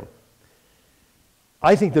Arab Spring.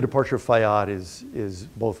 I think the departure of Fayyad is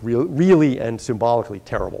both really and symbolically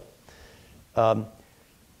terrible.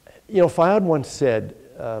 You know, Fayyad once said,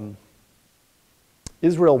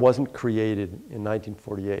 Israel wasn't created in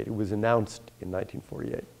 1948. It was announced in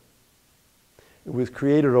 1948. It was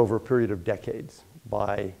created over a period of decades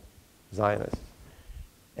by Zionists.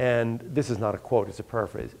 And this is not a quote, it's a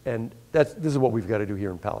paraphrase. And this is what we've got to do here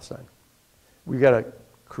in Palestine. We've got to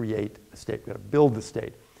create a state. We've got to build the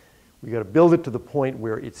state. We've got to build it to the point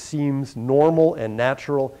where it seems normal and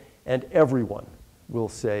natural, and everyone will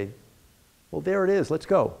say, well, there it is, let's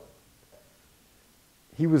go.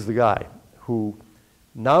 He was the guy who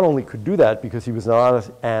not only could do that because he was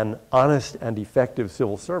an honest and effective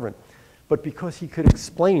civil servant, but because he could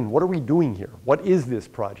explain, what are we doing here? What is this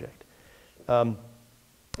project?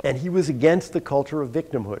 And he was against the culture of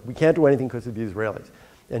victimhood. We can't do anything because of the Israelis.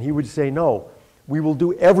 And he would say, no, we will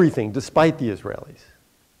do everything despite the Israelis.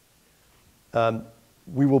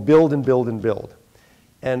 We will build and build and build.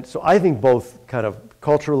 And so I think both kind of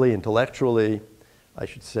culturally, intellectually, I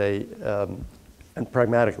should say, and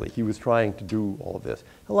pragmatically, he was trying to do all of this.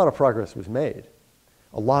 A lot of progress was made.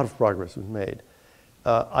 A lot of progress was made.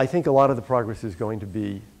 I think a lot of the progress is going to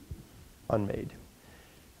be unmade.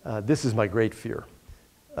 This is my great fear.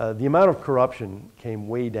 The amount of corruption came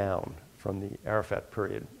way down from the Arafat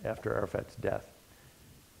period after Arafat's death.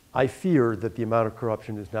 I fear that the amount of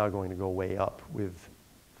corruption is now going to go way up with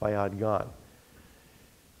Fayyad gone.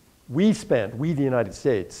 We, the United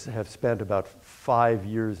States, have spent about 5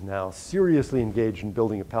 years now seriously engaged in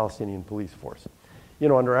building a Palestinian police force. You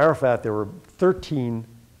know, under Arafat, there were 13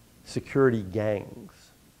 security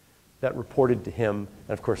gangs that reported to him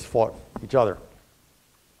and, of course, fought each other.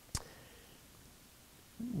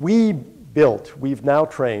 We've now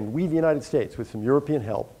trained, the United States, with some European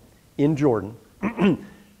help, in Jordan,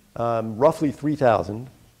 roughly 3,000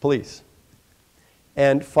 police.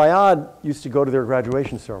 And Fayyad used to go to their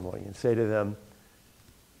graduation ceremony and say to them,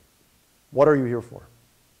 what are you here for?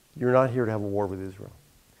 You're not here to have a war with Israel.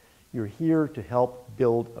 You're here to help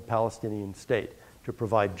build a Palestinian state, to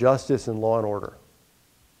provide justice and law and order.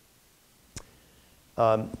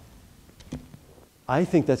 I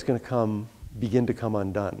think that's going to begin to come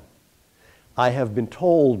undone. I have been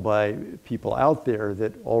told by people out there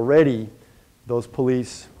that already those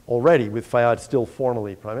police, with Fayyad still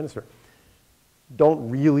formally prime minister, don't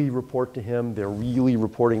really report to him. They're really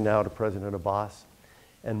reporting now to President Abbas.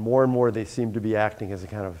 And more they seem to be acting as a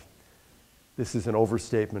kind of, this is an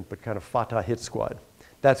overstatement, but kind of Fatah hit squad.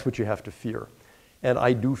 That's what you have to fear. And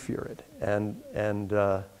I do fear it. And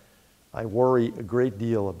I worry a great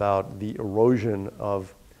deal about the erosion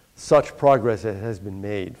of such progress that has been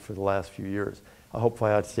made for the last few years. I hope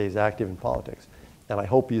Fayyad stays active in politics. and I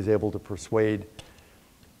hope he is able to persuade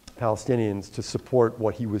Palestinians to support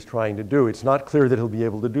what he was trying to do. It's not clear that he'll be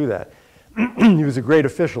able to do that. He was a great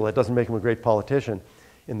official. That doesn't make him a great politician.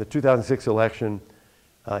 In the 2006 election,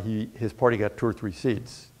 his party got 2 or 3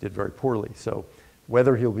 seats, did very poorly. So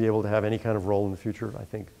whether he'll be able to have any kind of role in the future, I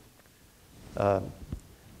think,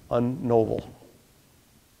 unknowable.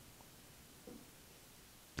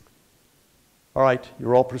 All right,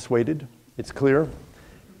 you're all persuaded. It's clear.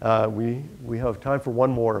 We have time for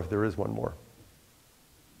one more, if there is one more.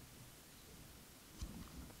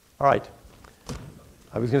 All right.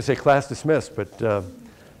 I was going to say class dismissed, but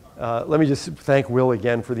let me just thank Will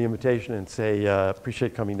again for the invitation and say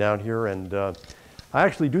appreciate coming down here. And I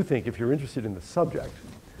actually do think if you're interested in the subject,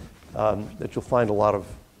 that you'll find a lot of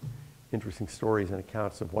interesting stories and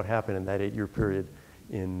accounts of what happened in that 8-year period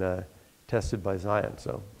in Tested by Zion.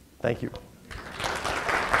 So thank you.